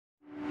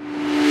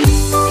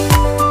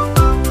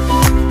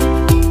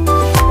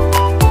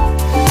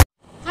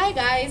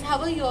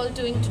all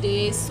doing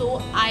today?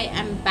 So I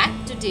am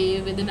back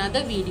today with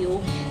another video,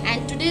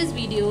 and today's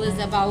video is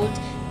about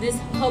this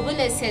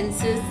Herbal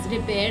Essences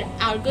Repair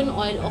Argan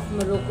Oil of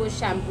Morocco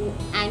shampoo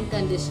and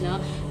conditioner,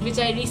 which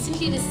I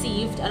recently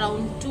received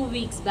around 2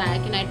 weeks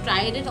back, and I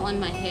tried it on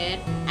my hair,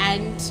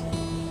 and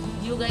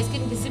you guys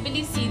can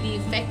visibly see the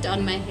effect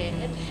on my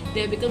hair.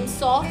 They become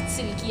soft,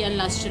 silky and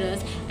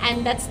lustrous,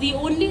 and that's the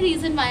only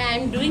reason why I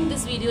am doing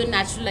this video in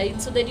natural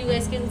light, so that you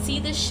guys can see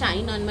the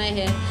shine on my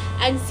hair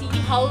and see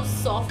how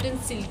soft and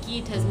silky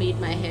it has made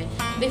my hair.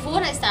 Before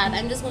I start,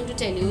 I'm just going to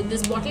tell you,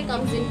 this bottle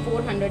comes in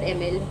 400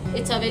 ml.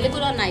 It's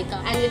available on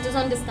Nykaa and it is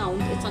on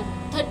discount. It's on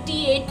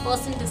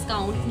 38%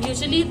 discount.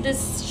 Usually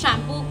this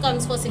shampoo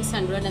comes for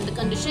 600 and the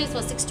conditioner is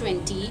for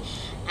 620,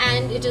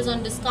 and it is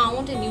on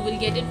discount and you will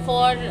get it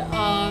for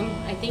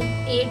I think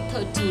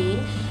 813.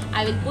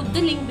 I will put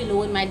the link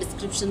below in my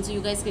description so you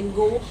guys can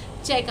go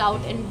check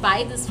out and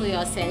buy this for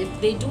yourself.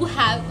 They do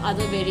have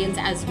other variants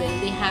as well.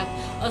 They have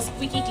a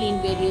squeaky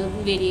clean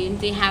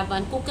variant, they have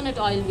one coconut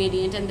oil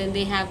variant, and then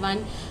they have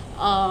one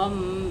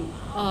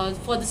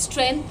for the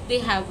strength they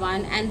have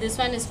one, and this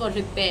one is for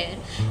repair.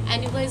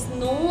 And you guys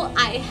know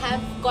I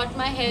have got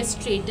my hair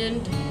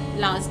straightened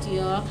last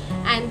year,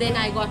 and then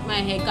I got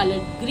my hair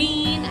colored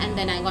green, and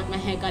then I got my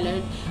hair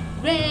colored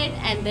red,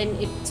 and then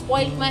it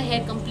spoiled my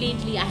hair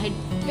completely. I had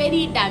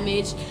very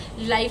damaged,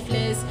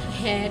 lifeless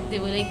hair. They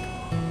were like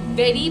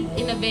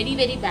in a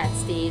very bad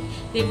state.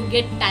 They would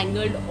get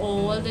tangled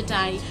all the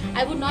time.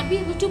 I would not be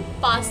able to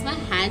pass my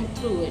hand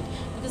through it,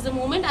 because the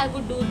moment I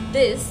would do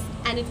this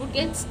and it would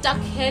get stuck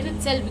here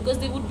itself, because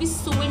they would be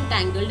so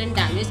entangled and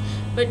damaged.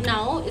 But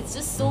now it's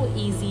just so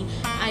easy.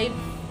 I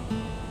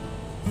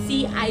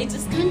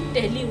just can't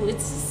tell you,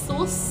 it's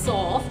so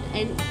soft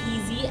and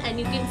easy, and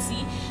you can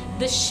see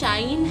the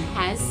shine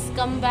has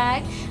come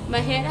back. My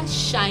hair are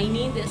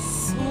shiny, they're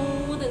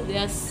smooth and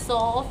they're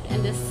soft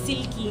and they're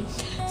silky.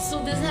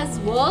 So this has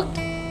worked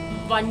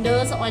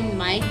wonders on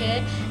my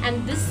hair,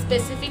 and this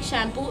specific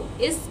shampoo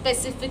is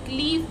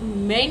specifically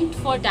meant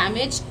for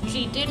damaged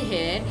treated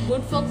hair,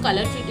 good for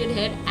color treated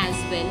hair as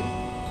well.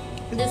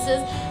 This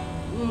is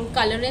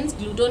colorants,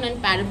 gluten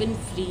and paraben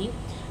free,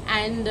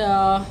 and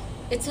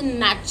it's a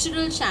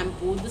natural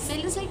shampoo. The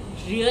smell is like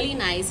really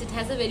nice. It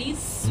has a very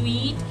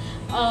sweet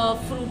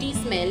fruity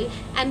smell,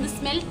 and the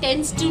smell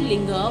tends to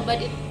linger,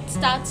 but it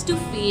starts to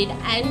fade,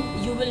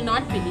 and you will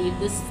not believe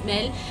the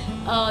smell.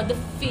 The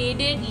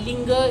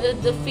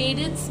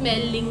faded smell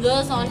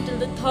lingers on till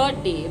the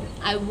 3rd day.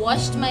 I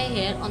washed my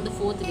hair on the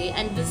 4th day,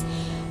 and this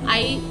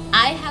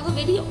I have a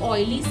very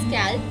oily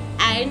scalp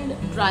and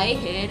dry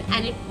hair,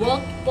 and it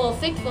worked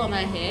perfect for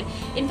my hair.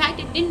 In fact,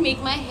 it didn't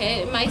make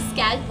my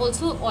scalp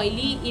also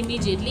oily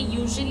immediately.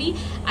 Usually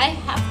I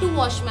have to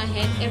wash my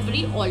hair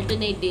every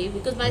alternate day,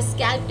 because my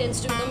scalp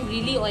tends to become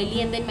really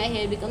oily, and then my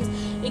hair becomes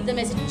ekdam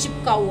aise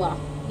chipka hua,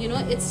 you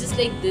know, it's just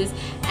like this,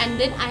 and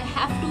then I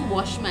have to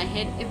wash my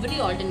hair every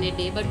alternate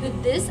day. But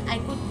with this I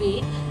could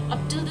wait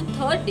up till the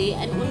 3rd day,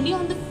 and only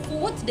on the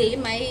 4th day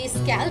my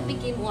scalp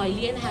became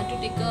oily and I had to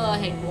take a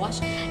head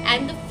wash,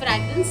 and the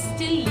fragrance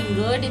still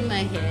lingered in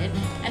my hair,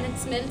 and it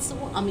smelled so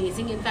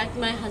amazing. In fact,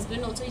 my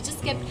husband also, he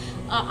just kept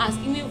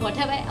asking me what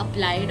have I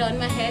applied on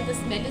my hair. The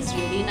smell is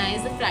really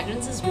nice, the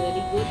fragrance is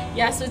really good.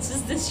 Yeah, so it's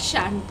just this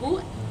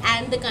shampoo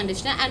and the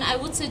conditioner, and I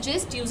would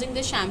suggest using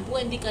the shampoo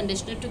and the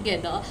conditioner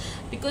together,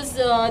 because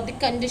the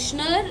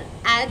conditioner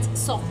adds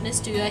softness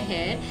to your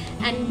hair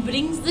and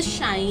brings the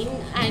shine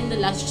and the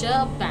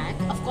luster back.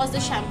 Of course, the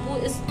shampoo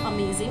is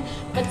amazing,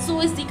 but so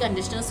is the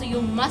conditioner, so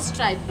you must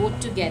try both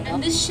together.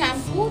 And this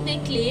shampoo, they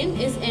claim,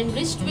 is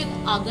enriched with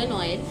argan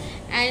oil,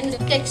 and the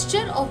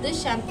texture of the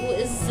shampoo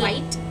is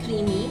white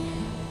creamy,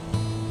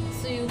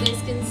 so you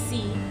guys can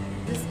see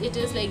this, it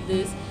is like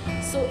this.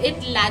 So it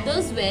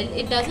lathers well.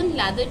 It doesn't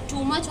lather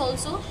too much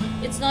also.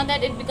 It's not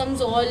that it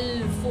becomes all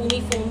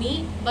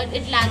foamy, but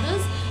it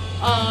lathers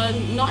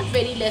not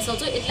very less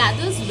also. It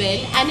lathers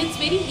well, and it's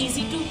very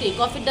easy to take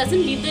off. It doesn't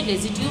leave the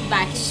residue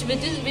back,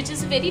 which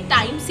is a very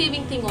time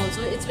saving thing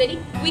also. It's very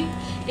quick,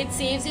 it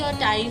saves your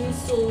time,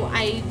 so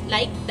I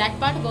like that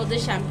part about the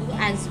shampoo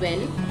as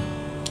well.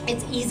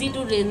 It's easy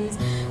to rinse,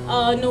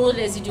 no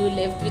residue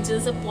left, which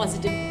is a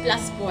positive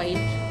plus point.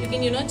 You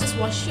can, you know, just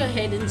wash your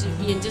head in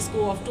GP and just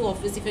go off to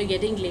office if you're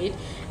getting late.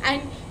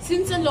 And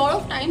since a lot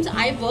of times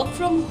I work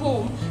from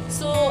home,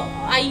 so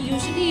I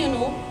usually, you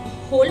know,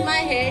 hold my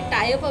hair,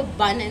 tie up a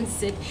bun and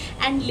sit,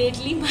 and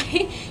lately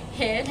my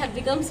hair have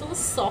become so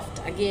soft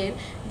again.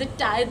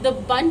 The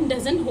bun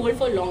doesn't hold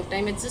for a long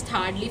time, it's just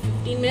hardly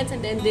 15 minutes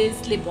and then they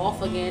slip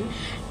off again,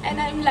 and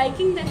I'm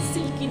liking that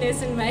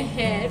silkiness in my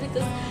hair,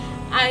 because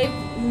I've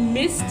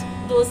missed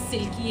those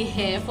silky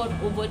hair for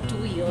over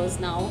 2 years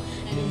now,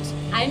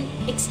 and I'm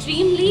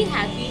extremely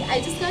happy. I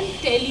just can't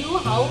tell you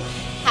how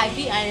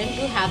happy I am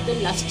to have the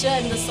luster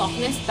and the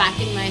softness back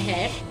in my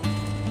hair.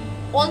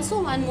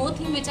 Also, one more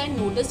thing which I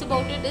noticed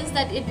about it is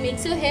that it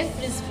makes your hair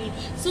frizz free.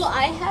 So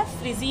I have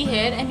frizzy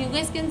hair, and you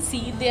guys can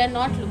see they are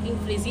not looking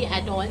frizzy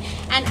at all.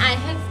 And I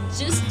have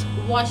just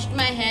washed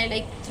my hair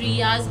like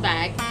 3 hours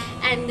back,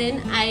 and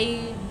then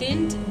I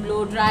didn't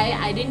blow dry,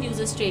 I didn't use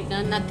a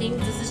straightener, nothing.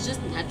 This is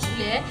just natural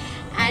hair,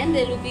 and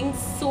they're looking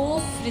so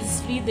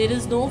frizz free. There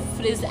is no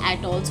frizz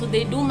at all. So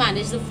they do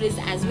manage the frizz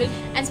as well,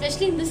 and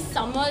especially in this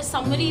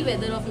summery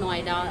weather of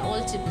Noida,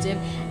 all chip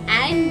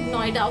and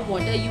Noida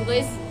water. You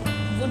guys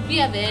would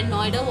be aware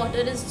Noida water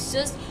is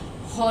just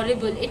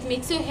horrible. It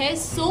makes your hair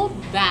so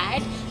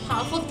bad.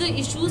 Half of the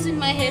issues in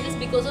my hair is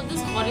because of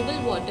this horrible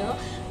water,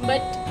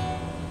 but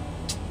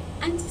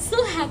I'm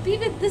so happy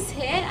with this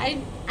hair.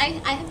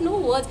 I have no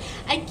words.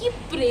 I keep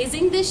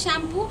praising this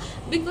shampoo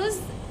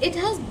because it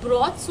has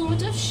brought so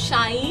much of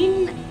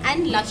shine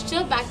and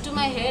luster back to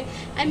my hair.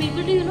 I'm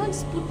able to,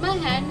 just put my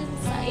hand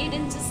inside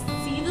and just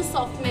see the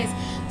softness.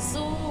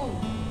 So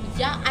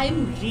yeah,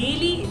 I'm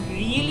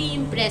really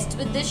impressed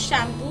with this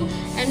shampoo,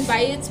 and by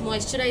its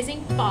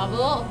moisturizing power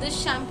of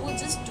this shampoo,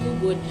 it's just too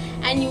good.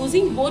 And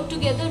using both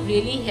together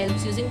really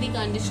helps. Using the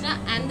conditioner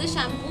and the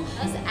shampoo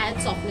does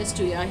add softness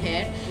to your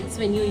hair. So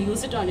when you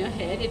use it on your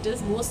hair, it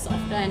is more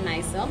softer and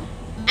nicer.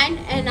 And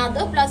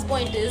another plus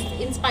point is,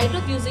 in spite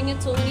of using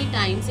it so many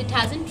times, it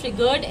hasn't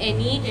triggered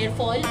any hair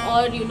fall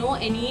or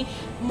any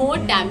more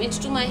damage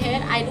to my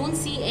hair. I don't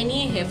see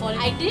any hair fall.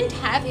 I didn't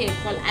have hair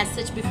fall as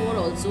such before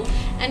also,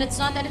 and it's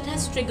not that it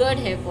has triggered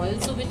hair fall,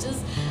 so which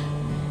is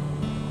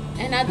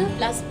another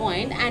plus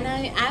point. And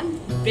I am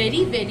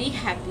very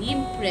happy,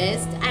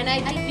 impressed, and I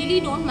really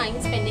don't mind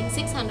spending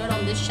 600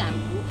 on this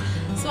shampoo.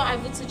 So I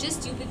would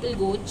suggest you people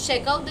go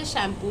check out the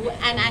shampoo.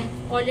 And I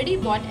already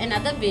bought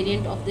another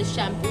variant of this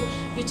shampoo,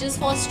 which is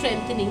for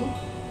strengthening.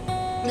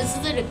 This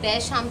is a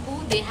repair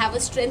shampoo. They have a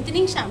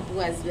strengthening shampoo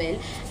as well.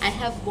 I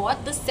have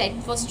bought the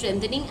set for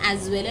strengthening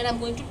as well, and I'm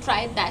going to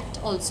try that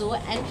also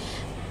and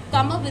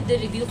come up with the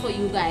review for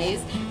you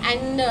guys.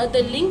 And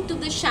the link to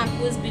the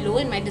shampoo is below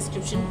in my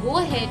description. Go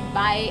ahead,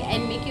 buy,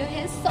 and make your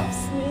hair soft,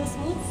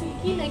 smooth,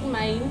 silky like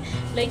mine.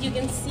 Like you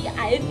can see,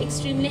 I am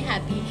extremely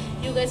happy.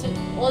 You guys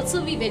will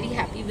also be very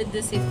happy with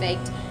this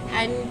effect.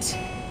 And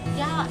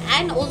yeah,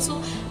 and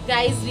also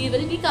guys, we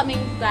will be coming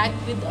back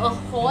with a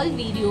haul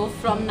video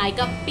from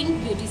Nykaa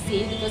Pink Beauty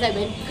Sale, because I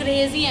went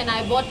crazy and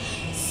I bought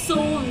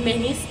so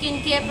many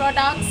skincare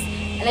products,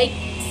 like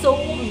so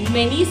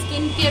many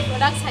skincare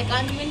products. I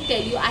can't even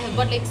tell you. I have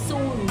got like so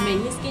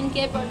many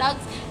skincare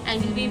products,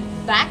 and we'll be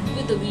back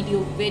with the video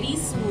very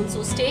soon,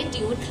 so stay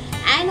tuned.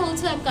 And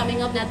also I'm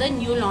coming up another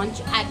new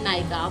launch at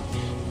Nykaa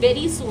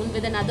very soon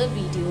with another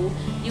video.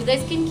 You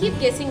guys can keep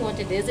guessing what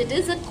it is. It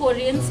is a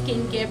Korean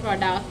skincare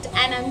product,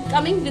 and I'm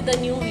coming with a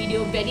new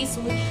video very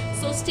soon,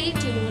 so stay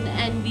tuned,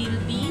 and we'll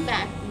be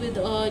back with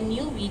a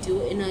new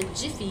video in a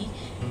jiffy.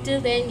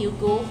 Till then, you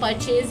go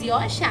purchase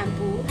your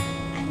shampoo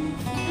and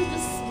feel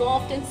the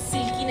soft and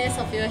silkiness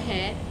of your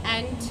hair,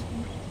 and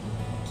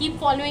keep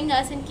following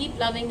us and keep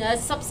loving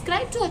us.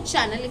 Subscribe to our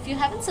channel if you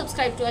haven't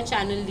subscribed to our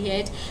channel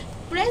yet.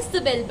 Press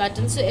the bell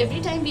button so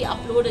every time we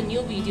upload a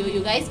new video,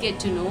 you guys get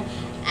to know,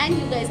 and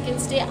you guys can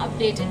stay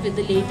updated with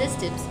the latest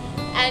tips.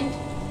 And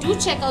do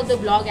check out the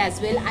blog as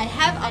well. I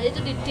have added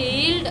a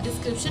detailed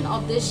description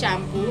of this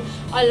shampoo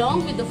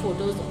along with the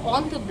photos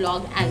on the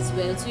blog as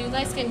well, so you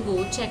guys can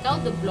go check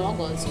out the blog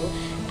also.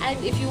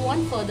 And if you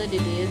want further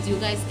details, you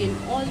guys can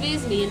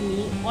always mail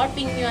me or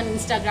ping me on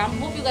Instagram.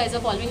 Hope you guys are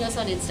following us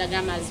on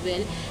Instagram as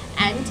well.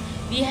 And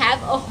we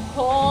have a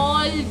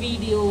whole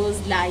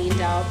videos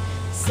lined up,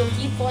 so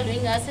keep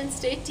following us and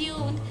stay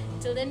tuned.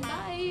 Till then,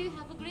 bye,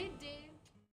 have a great